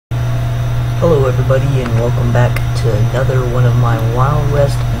Hello everybody and welcome back to another one of my Wild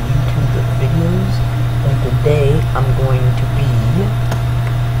West YouTube videos, and today I'm going to be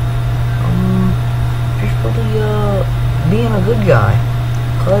just really being a good guy,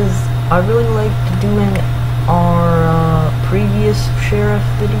 cause I really liked doing our previous sheriff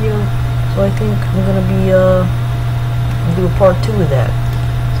video, so I think I'm gonna be do a part 2 of that.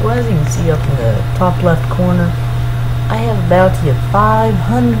 So as you can see up in the top left corner, I have a bounty of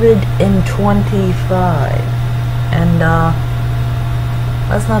 525, and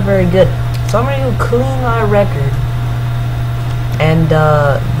that's not very good. So I'm gonna go clean my record, and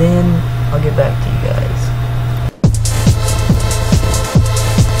then I'll get back to you guys.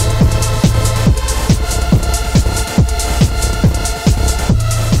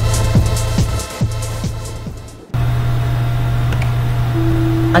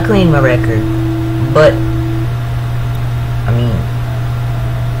 I cleaned my record, but I mean,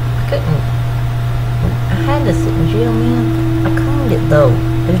 I had to sit in jail, man. I cleaned it though.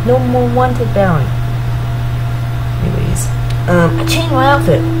 There's no more wanted bounty. Anyways, I changed my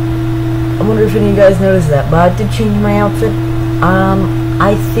outfit. I wonder if any of you guys noticed that, but I did change my outfit.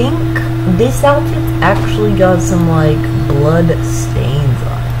 I think this outfit actually got some like blood stains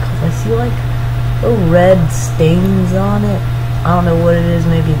on it, cause I see like little red stains on it. I don't know what it is.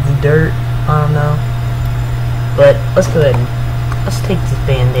 Maybe it's dirt. I don't know. But let's go ahead and let's take this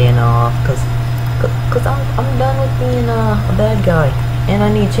bandana off, cause I'm done with being a bad guy, and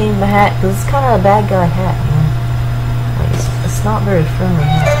I need to change my hat, cause it's kind of a bad guy hat, man. Like it's not very friendly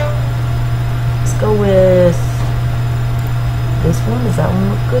hat. Let's go with this one. Does that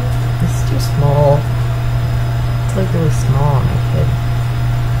one look good? It's too small. It's like really small on my head.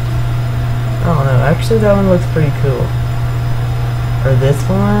 I don't know. Actually, that one looks pretty cool. Or this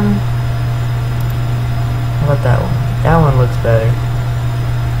one. How about that one? That one looks better.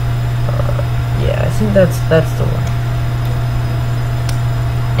 Yeah, I think that's the one.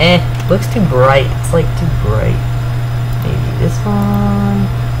 Looks too bright. It's like too bright. Maybe this one.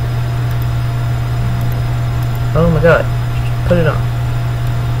 Oh my god. Put it on.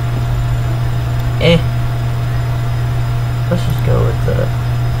 Let's just go with the...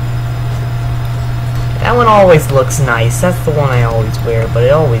 That one always looks nice. That's the one I always wear, but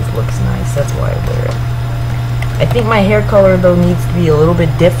it always looks nice. That's why I wear it. I think my hair color though needs to be a little bit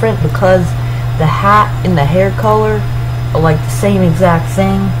different, because the hat and the hair color are like the same exact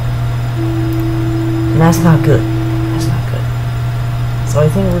thing, and that's not good. That's not good. So I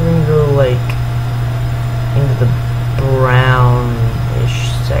think we're gonna go like into the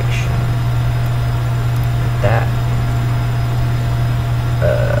brownish section, like that.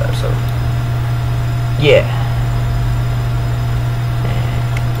 So yeah,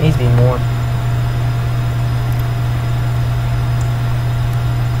 needs to be more.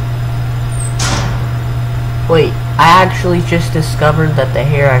 Wait, I actually just discovered that the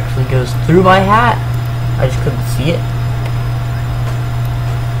hair actually goes through my hat. I just couldn't see it.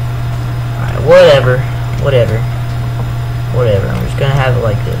 Alright, whatever. I'm just gonna have it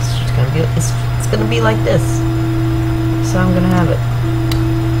like this. It's gonna be like this. So I'm gonna have it.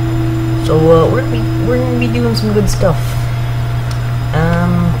 So we're gonna be doing some good stuff.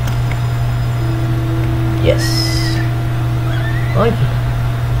 Yes. Thank you.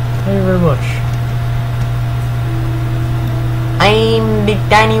 Thank you very much. I'm the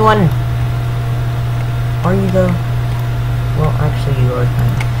tiny one. Are you though? Well, actually you are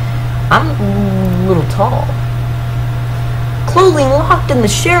tiny. I'm a little tall. Clothing locked in the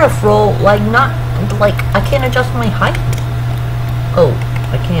sheriff role, like I can't adjust my height. Oh,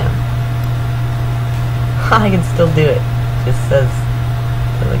 I can. I can still do it. It just says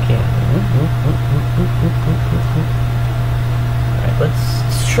that I can. Alright, let's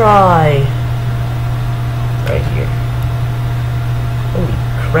try right here. Holy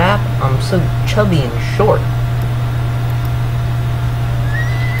crap, I'm so chubby and short.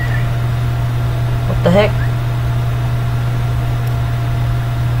 What the heck?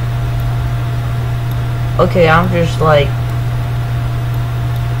 Okay, I'm just like...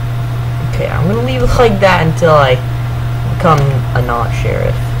 Okay, I'm gonna leave it like that until I become a not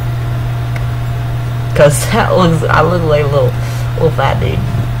sheriff. Cause I look like a little fat dude.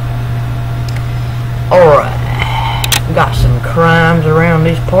 Alright. Got some crimes around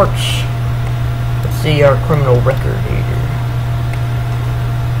these parts. Let's see our criminal record here.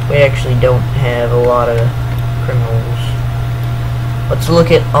 We actually don't have a lot of criminals. Let's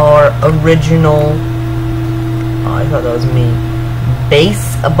look at our original... Oh, I thought that was me.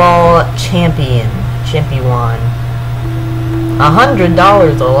 Baseball champion.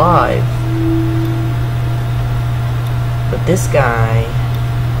 $100 alive. But this guy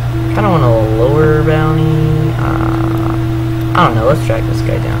kind of want a lower bounty. I don't know. Let's track this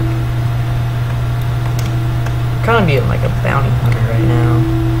guy down. I'm kind of being like a bounty hunter right now.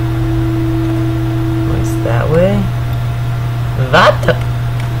 At least that way.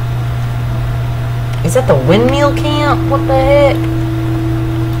 Is that the windmill camp? What the heck?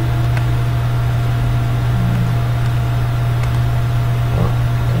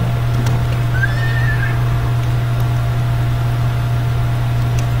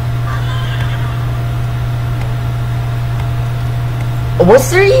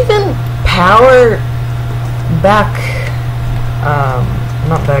 Was there even power back,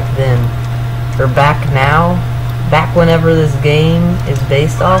 not back then, or back now? Back whenever this game is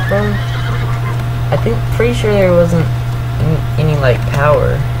based off of? I think, pretty sure there wasn't any like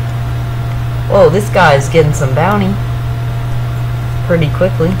power. Whoa, this guy's getting some bounty pretty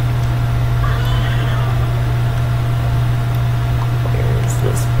quickly. Where's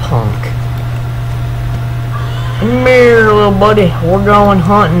this punk? Come here, little buddy. We're going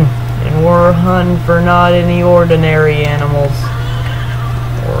hunting, and we're hunting for not any ordinary animals.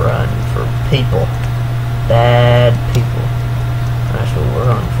 We're hunting for people. Bad people. That's what we're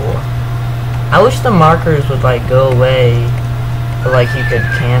hunting for. I wish the markers would like go away, or like you could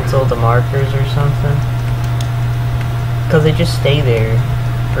cancel the markers or something, because they just stay there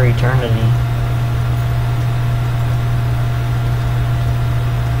for eternity.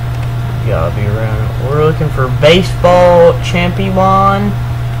 Gotta be around. We're looking for baseball champion.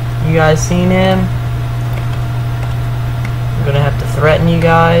 You guys seen him? I'm gonna have to threaten you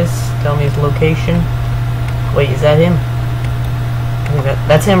guys. Tell me his location. Wait, is that him? I think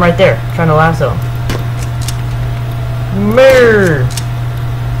that's him right there, trying to lasso him. Mirror.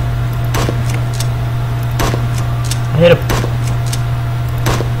 I hit him.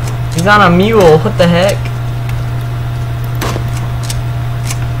 He's on a mule. What the heck?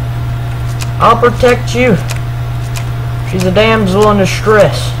 I'll protect you. She's a damsel in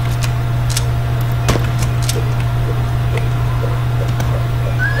distress.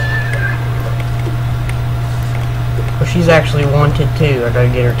 Well, she's actually wanted too. I gotta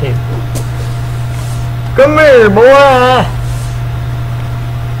get her too. Come here, boy.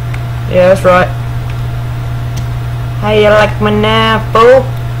 Yeah, that's right. How you like my knife, fool?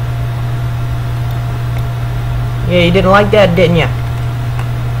 Yeah, you didn't like that, didn't you?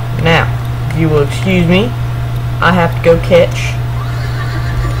 Now, if you will excuse me, I have to go catch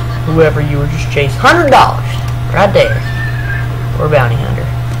whoever you were just chasing. $100 right there. We're a bounty hunter.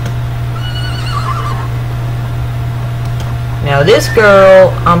 Now this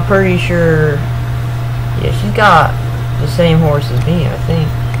girl, I'm pretty sure, yeah, she's got the same horse as me, I think.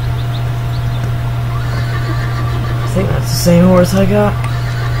 I think that's the same horse I got.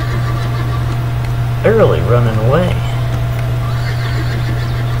 They're really running away.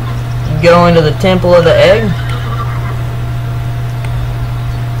 You go into the Temple of the Egg.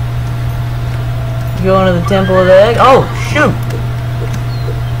 You go into the Temple of the Egg. Oh, shoot!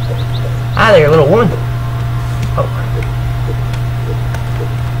 Hi there, little woman. Oh.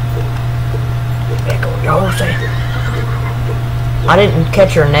 There go your horse. I didn't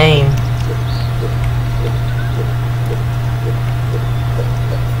catch her name.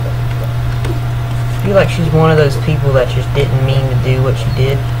 I feel like she's one of those people that just didn't mean to do what she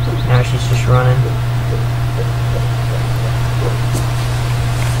did. Now she's just running.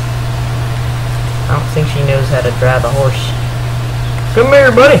 I don't think she knows how to drive a horse. Come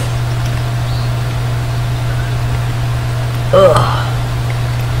here, buddy. Ugh.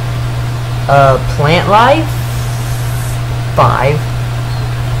 Plant life? 5.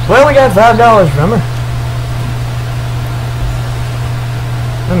 Well, we got $5 from her.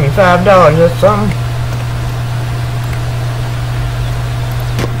 I mean, $5, that's something.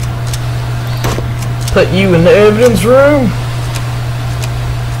 Put you in the evidence room.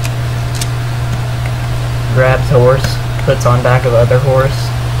 Grabs horse, puts on back of other horse.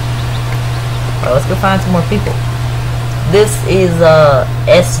 Alright, let's go find some more people. This is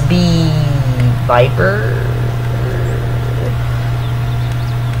SB Viper.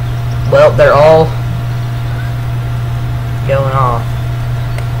 Well, they're all going off.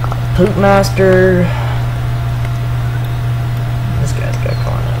 Poop Master. This guy's got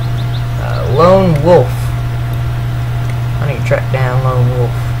calling up. Lone Wolf. I need to track down Lone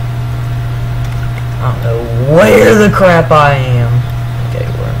Wolf. I don't know where the crap I am. Okay,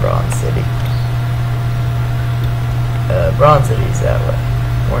 we're in Bronze City. Bronze City's that way.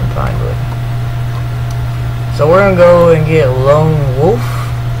 We're in Pinewood. So we're gonna go and get Lone Wolf.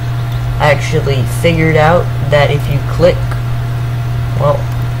 I actually figured out that if you click, well,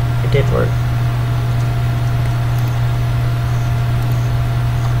 it did work.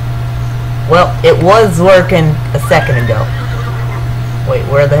 Well, it was working a second ago. Wait,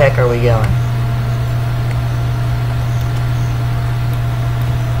 where the heck are we going?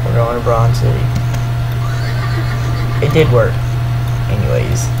 We're going to Bronze City. It did work.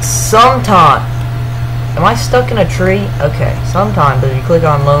 Anyways, sometime... Am I stuck in a tree? Okay, sometimes if you click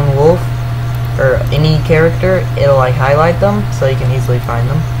on Lone Wolf, or any character, it'll like highlight them, so you can easily find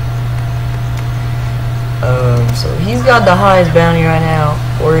them. So he's got the highest bounty right now.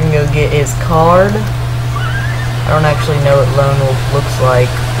 We're gonna go get his card. I don't actually know what Lone Wolf looks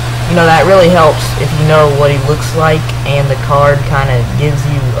like. You know, that really helps if you know what he looks like, and the card kind of gives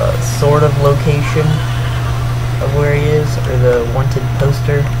you a sort of location of where he is, or the wanted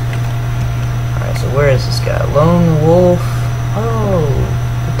poster. Alright, so where is this guy? Lone Wolf. Oh,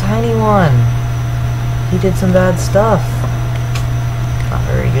 the tiny one. He did some bad stuff. Not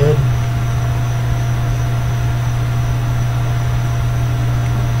very good.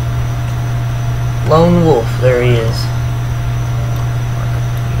 Lone Wolf, there he is.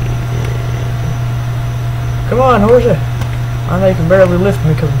 Come on, horsey. I know you can barely lift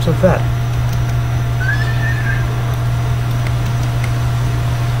me because I'm so fat.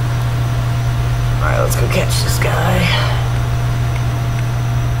 Alright, let's go catch this guy.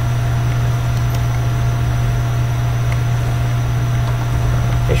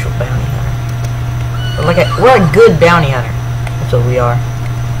 Official bounty hunter. We're a good bounty hunter. That's what we are.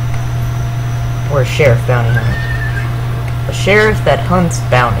 We're a sheriff bounty hunter. A sheriff that hunts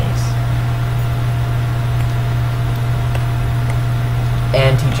bounties.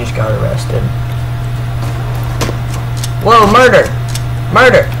 And he just got arrested. Whoa, murder!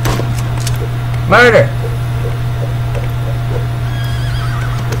 Murder! Murder!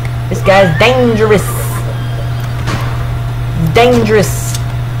 This guy's dangerous! Dangerous!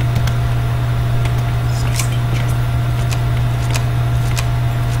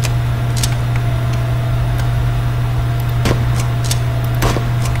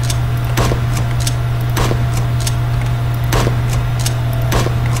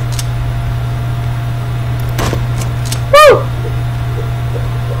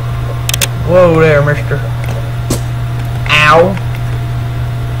 Whoa there, mister. Ow.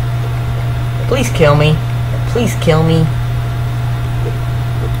 Please kill me. Please kill me.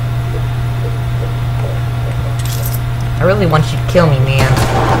 I really want you to kill me, man.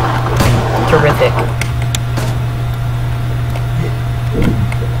 Terrific.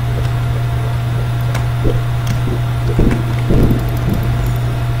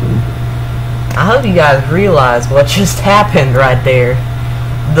 I hope you guys realize what just happened right there.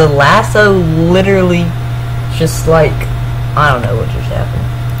 The lasso literally just like, I don't know what just happened.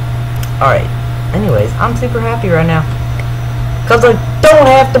 Alright, anyways, I'm super happy right now. Because I don't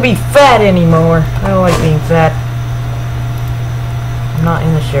have to be fat anymore. I don't like being fat. I'm not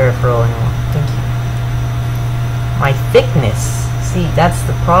in the sheriff role anymore. Thank you. My thickness. See, that's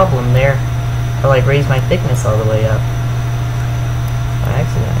the problem there. I like raise my thickness all the way up. By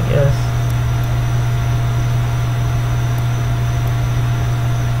accident, I guess.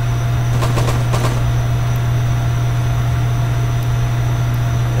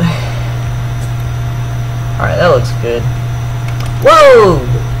 Alright, that looks good. Whoa!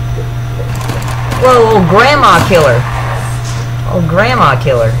 Whoa, old grandma killer. Old grandma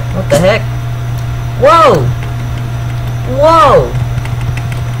killer. What the heck? Whoa! Whoa!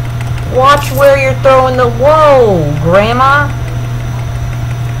 Watch where you're throwing the... Whoa, grandma!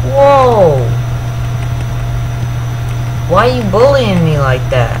 Whoa! Why are you bullying me like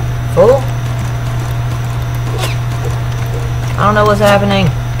that, fool? I don't know what's happening.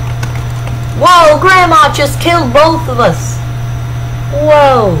 Whoa, Grandma just killed both of us.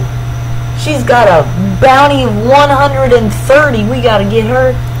 Whoa. She's got a bounty of 130. We gotta get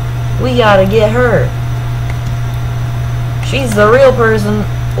her. We gotta get her. She's the real person.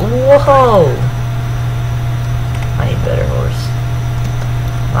 Whoa. I need a better horse.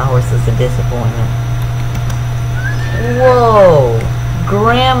 My horse is a disappointment. Whoa.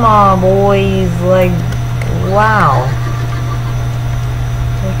 Grandma boys, like, wow.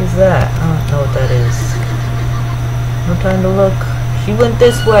 What is that? I don't know what that is. No time to look. She went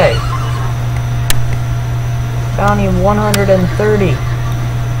this way. Bounty of 130.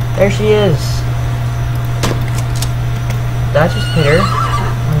 There she is. Did I just hit her?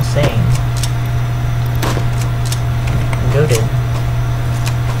 I'm insane. I'm goated.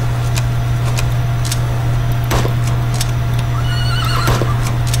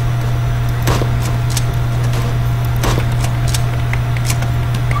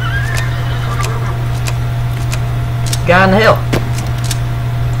 Guy on the hill.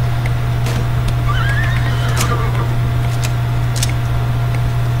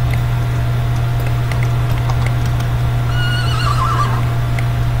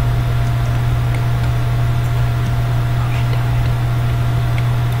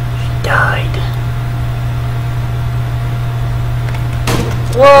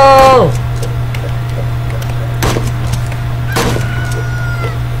 Whoa!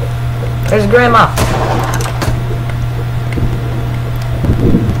 There's Grandma.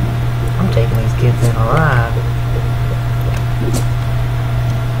 I'm taking these kids in alive.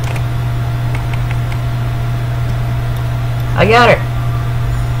 I got her.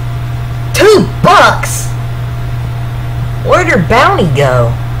 $2! Where'd her bounty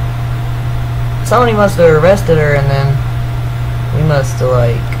go? Somebody must have arrested her and then we must have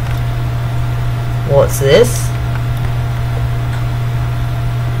like... What's this?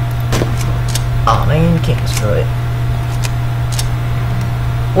 Aw, man, you can't destroy it.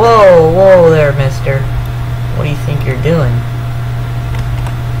 Whoa, whoa there, mister. What do you think you're doing?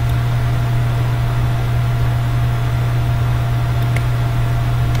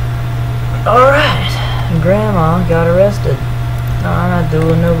 Alright, Grandma got arrested. No, I'm not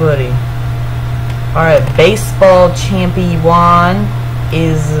doing nobody. Alright, Baseball Champion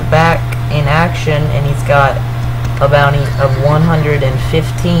is back in action and he's got a bounty of 115.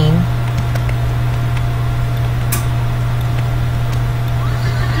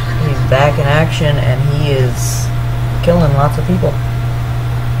 He's back in action and he is killing lots of people.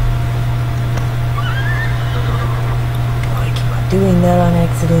 Why do I keep on doing that on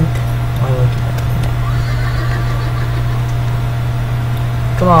accident? Why do I keep on doing that?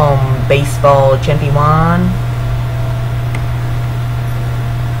 Come on, Baseball Champion.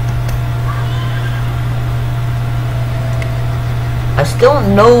 I still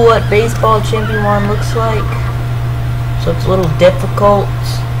don't know what Baseball Champion looks like, so it's a little difficult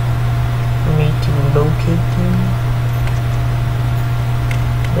for me to locate him.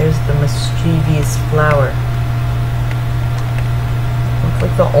 There's the mischievous flower. Looks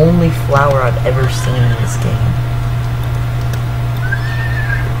like the only flower I've ever seen in this game.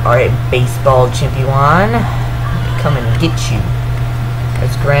 Alright, Baseball Champion. Come and get you.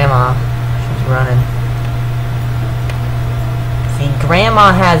 There's Grandma. She's running. See,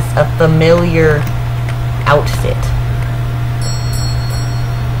 Grandma has a familiar outfit.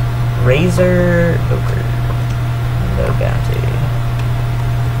 Razor Ogre. No bounty.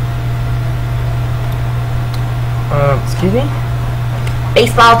 Excuse me?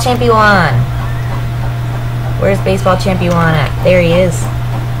 Baseball Champion! Where's Baseball Champion at? There he is.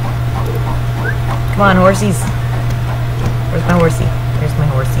 Come on, horsies. Where's my horsey? There's my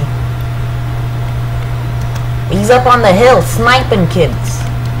horsey. He's up on the hill sniping kids.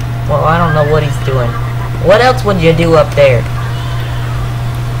 Well, I don't know what he's doing. What else would you do up there?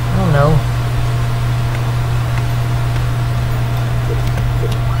 I don't know.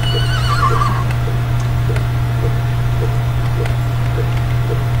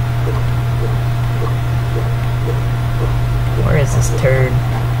 Where is this turd?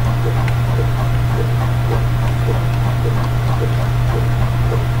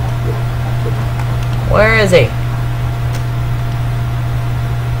 Where is he?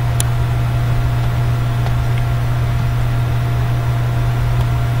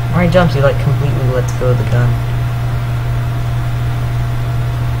 Where he jumps, he like completely lets go of the gun.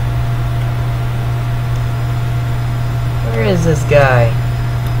 Where is this guy?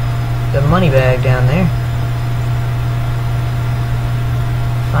 The money bag down there.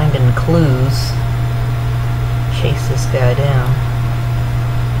 Finding clues. Chase this guy down.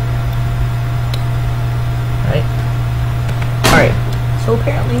 Right? Alright. So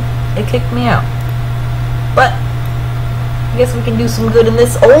apparently it kicked me out. But I guess we can do some good in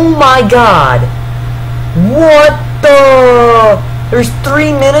this. Oh my god! What the? There's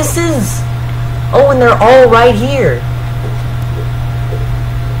 3 menaces? Oh, and they're all right here.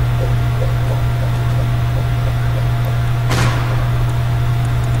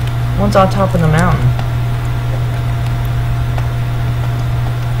 One's on top of the mountain.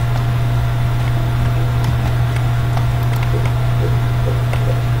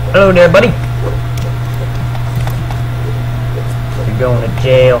 Hello there, buddy. You're going to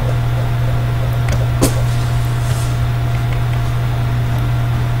jail.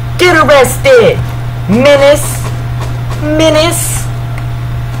 Get arrested! Menace! Menace!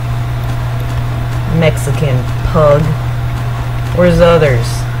 Mexican pug. Where's the others?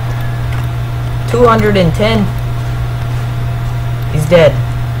 210. He's dead.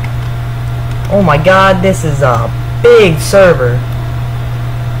 Oh my god, this is a big server.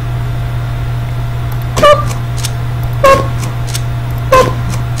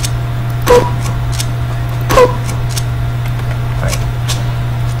 Alright.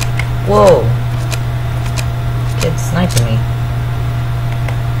 Whoa. Kid's sniping me.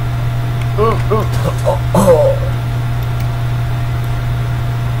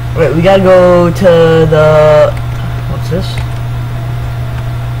 Wait, we gotta go to the... What's this?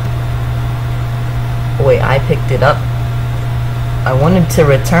 wait, I picked it up. I wanted to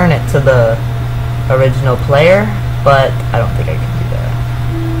return it to the original player, but I don't think I can do that.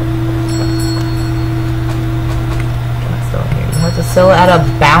 Can I sell it here? You have to sell it at a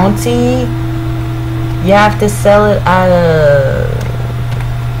bounty? You have to sell it at a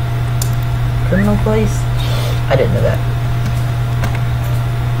criminal place? I didn't know that.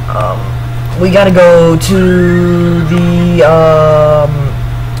 We gotta go to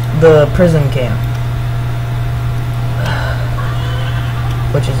the prison camp,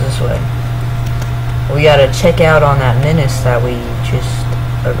 which is this way. We gotta check out on that menace that we just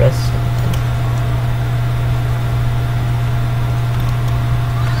arrested.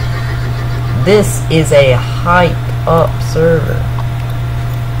 This is a hyped up server.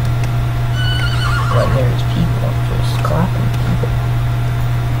 Like there's people just clapping people.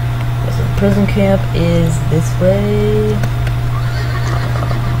 So the prison camp is this way.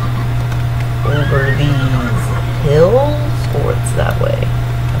 Over these hills, or it's that way.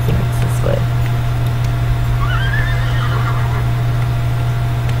 I think it's this way.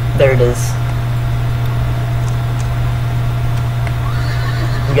 There it is.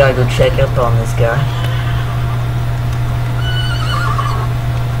 We gotta go check up on this guy.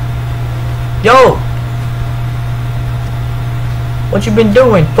 Yo! What you been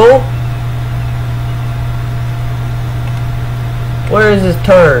doing, fool? Where is this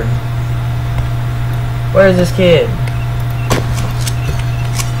turd? Where is this kid?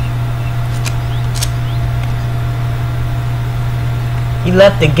 He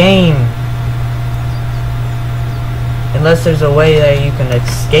left the game. Unless there's a way that you can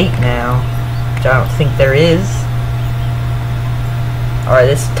escape now, which I don't think there is. Alright,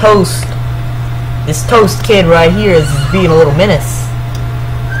 this toast kid right here is being a little menace.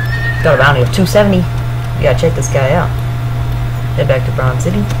 Got a bounty of 270. We gotta check this guy out. Head back to Brown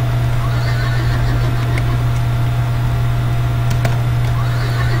City.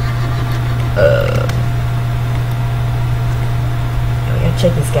 We gotta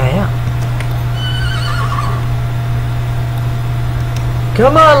check this guy out.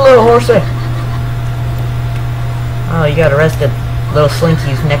 Come on, little horsey. Oh, you got arrested. Little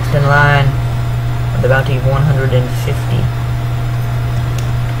Slinky's next in line. With a bounty of 150.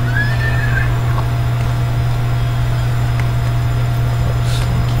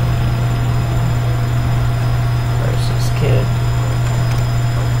 Where's this kid?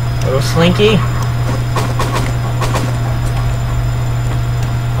 Little Slinky.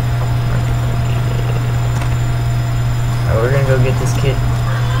 Alright, we're gonna go get this kid.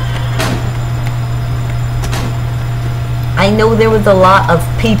 I know there was a lot of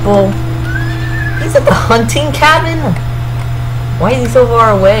people. He's at the hunting cabin? Why is he so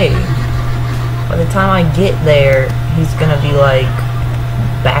far away? By the time I get there, he's gonna be like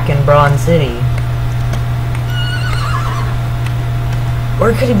back in Bronze City.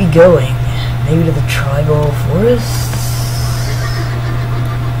 Where could he be going? Maybe to the tribal forests?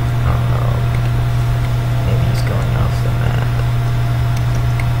 I don't know. Maybe he's going off the map.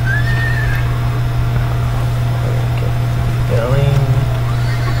 Where could he be going?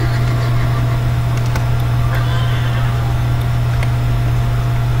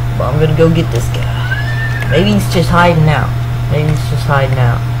 Well, I'm gonna go get this guy. Maybe he's just hiding out. Maybe he's just hiding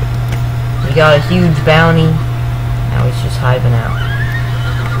out. He got a huge bounty. Now he's just hiding out.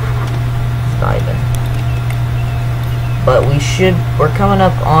 Hiding. But we're coming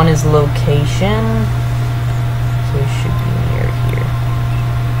up on his location. So we should be near here.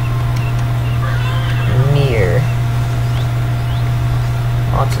 Near.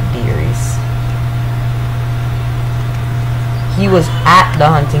 Lots of deeries. He was at the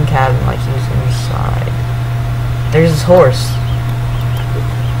hunting cabin, like he was inside. There's his horse.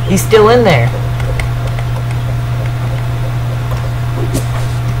 He's still in there.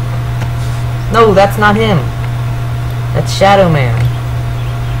 No, that's not him. That's Shadow Man.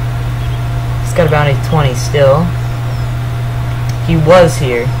 He's got a bounty of 20 still. He was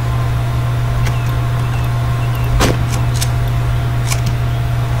here.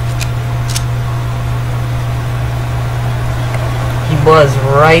 He was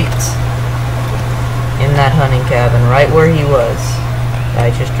right in that hunting cabin, right where he was.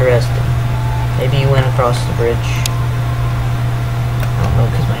 I just arrested. Maybe he went across the bridge. I don't know,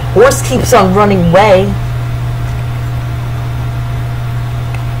 because my horse keeps on running away.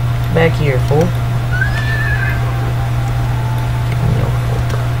 Back here, fool.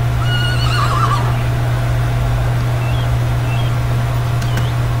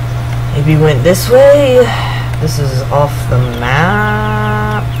 Maybe he went this way. This is off the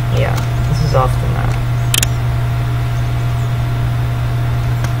map. Yeah, this is off the map.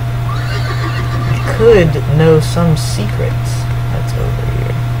 could know some secrets that's over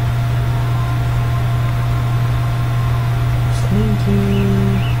here. Slinky.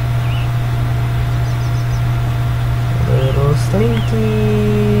 Little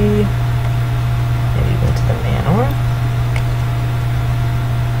Slinky. Maybe went to the manor.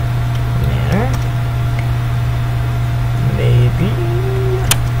 Maybe.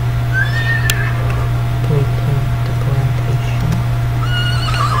 The plantation.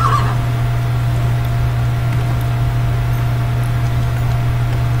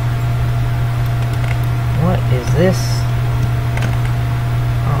 What is this?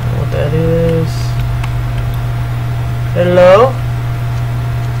 I don't know what that is. Hello?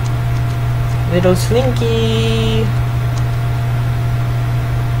 Little Slinky.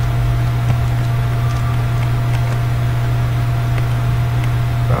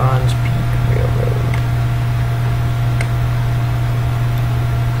 Bronze Peak Railroad.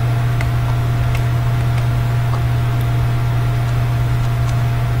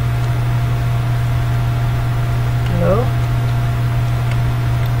 Hello?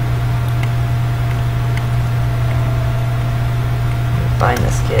 Let me find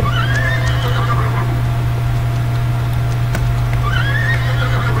this kid.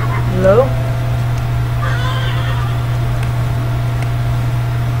 Hello?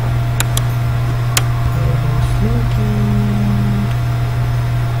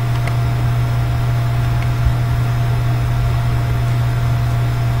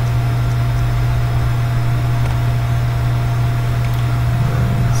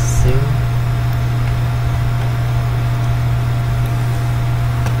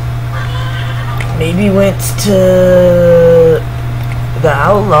 Maybe went to the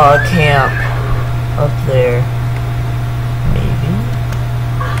outlaw camp up there. Maybe.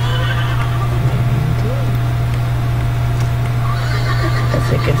 Maybe he did. I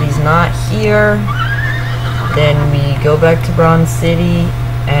think if he's not here, then we go back to Bronze City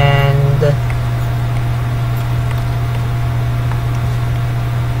and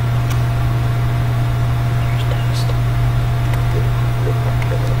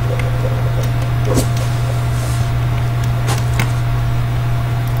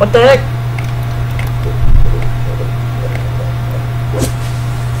what the heck?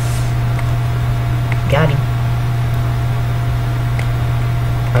 Got him.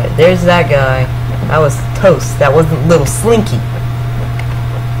 Alright, there's that guy. That was toast. That wasn't Little Slinky.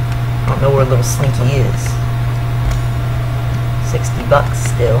 I don't know where Little Slinky is. $60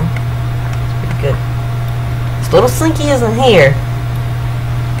 still. It's pretty good. If Little Slinky isn't here,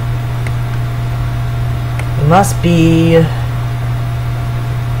 he must be...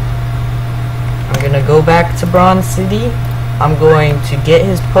 I'm gonna go back to Bronze City. I'm going to get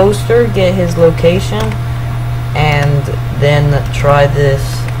his poster, get his location, and then try this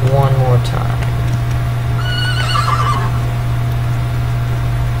one more time.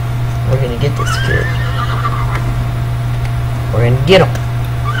 We're gonna get this kid. We're gonna get him.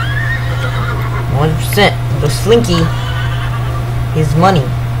 100%. The Slinky, his money,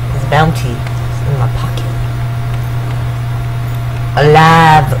 his bounty is in my pocket.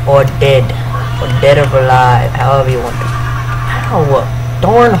 Alive or dead. Or dead or alive, however you want to. How?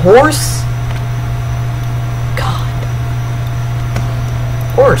 Darn horse? God.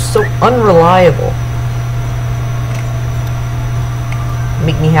 Horse, so unreliable.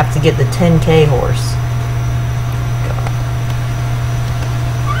 Make me have to get the 10K horse. God.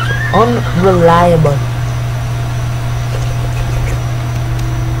 So unreliable.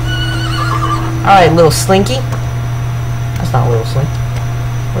 Alright, Little Slinky. That's not Little Slinky.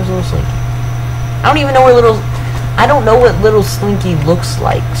 Where's Little Slinky? I don't even know where I don't know what Little Slinky looks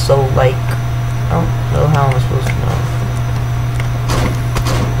like, so like, I don't know how I'm supposed to know.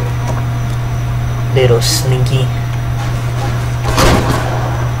 Little Slinky.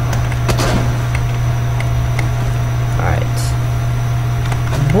 Alright.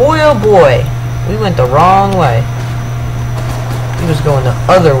 Boy oh boy, we went the wrong way. He was going the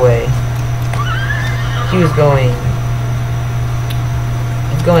other way. He's going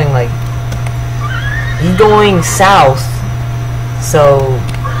like, he's going south, so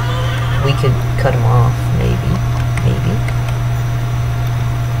we could cut him off, maybe.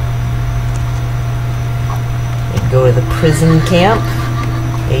 We'd go to the prison camp.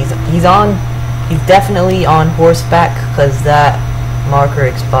 He's definitely on horseback, because that marker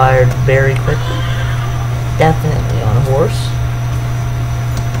expired very quickly. Definitely on a horse.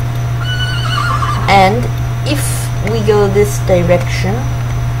 And if we go this direction,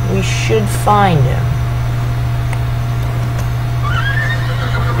 we should find him.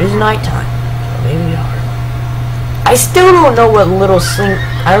 It is nighttime, so maybe we are. I I still don't know what little Slink.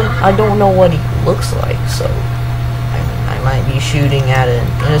 I don't know what he looks like, so I might be shooting at an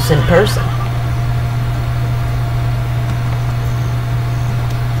innocent person.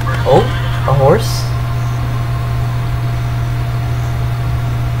 Oh, a horse.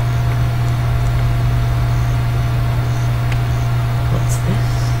 What's this?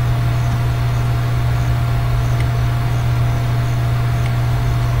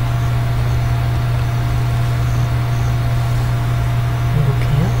 Little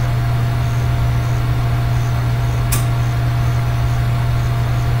camp.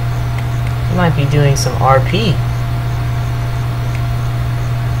 He might be doing some RP.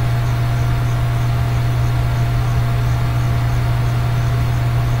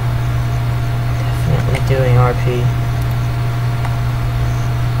 Doing RP.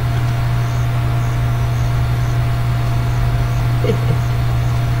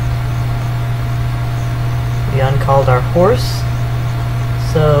 We uncalled our horse,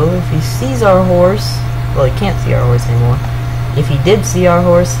 so if he sees our horse, well, he can't see our horse anymore. If he did see our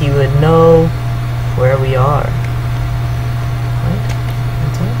horse, he would know where we are. Right?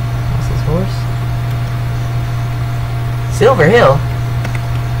 That's it? That's his horse. Silver Hill?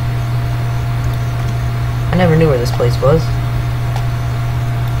 I never knew where this place was.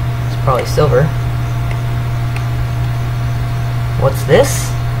 It's probably silver. What's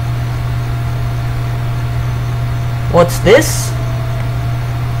this? What's this?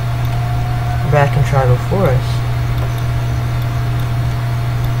 We're back in Tribal Forest.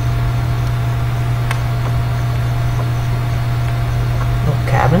 Oh,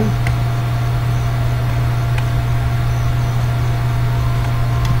 cabin.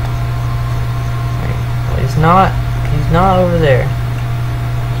 He's not over there.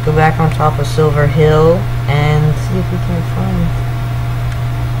 Let's go back on top of Silver Hill and see if we can find.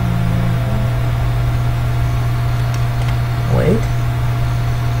 Wait.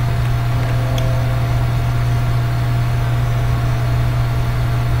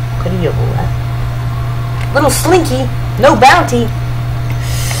 Could he have left? Little Slinky, no bounty.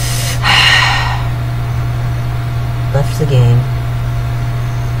 Left the game.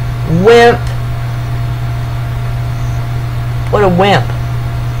 Wimp. What a wimp.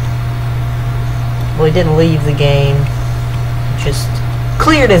 Well, he didn't leave the game. Just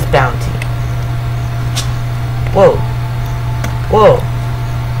cleared his bounty. Whoa. Whoa.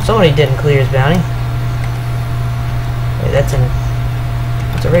 Somebody didn't clear his bounty. Wait, that's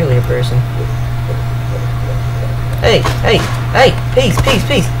a regular person. Hey, hey, hey, peace, peace,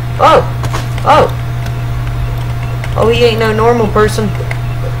 peace. Oh, oh. Oh, he ain't no normal person.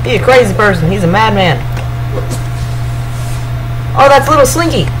 He a crazy person. He's a madman. Oh, that's Little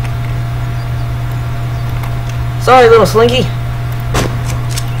Slinky. Sorry, Little Slinky.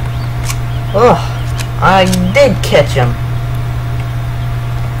 Oh, I did catch him.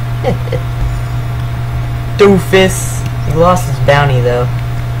 Doofus. He lost his bounty, though,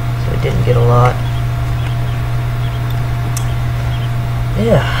 so he didn't get a lot.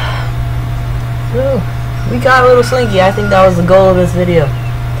 Yeah. So, we got Little Slinky. I think that was the goal of this video,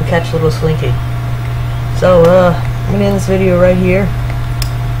 to catch Little Slinky. So, I'm gonna end this video right here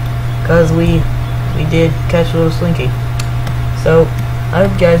because we did catch Little Slinky. So I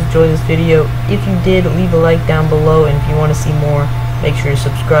hope you guys enjoyed this video. If you did, leave a like down below, and if you want to see more, make sure to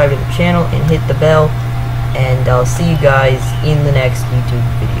subscribe to the channel and hit the bell, and I'll see you guys in the next YouTube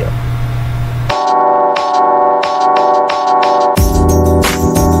video.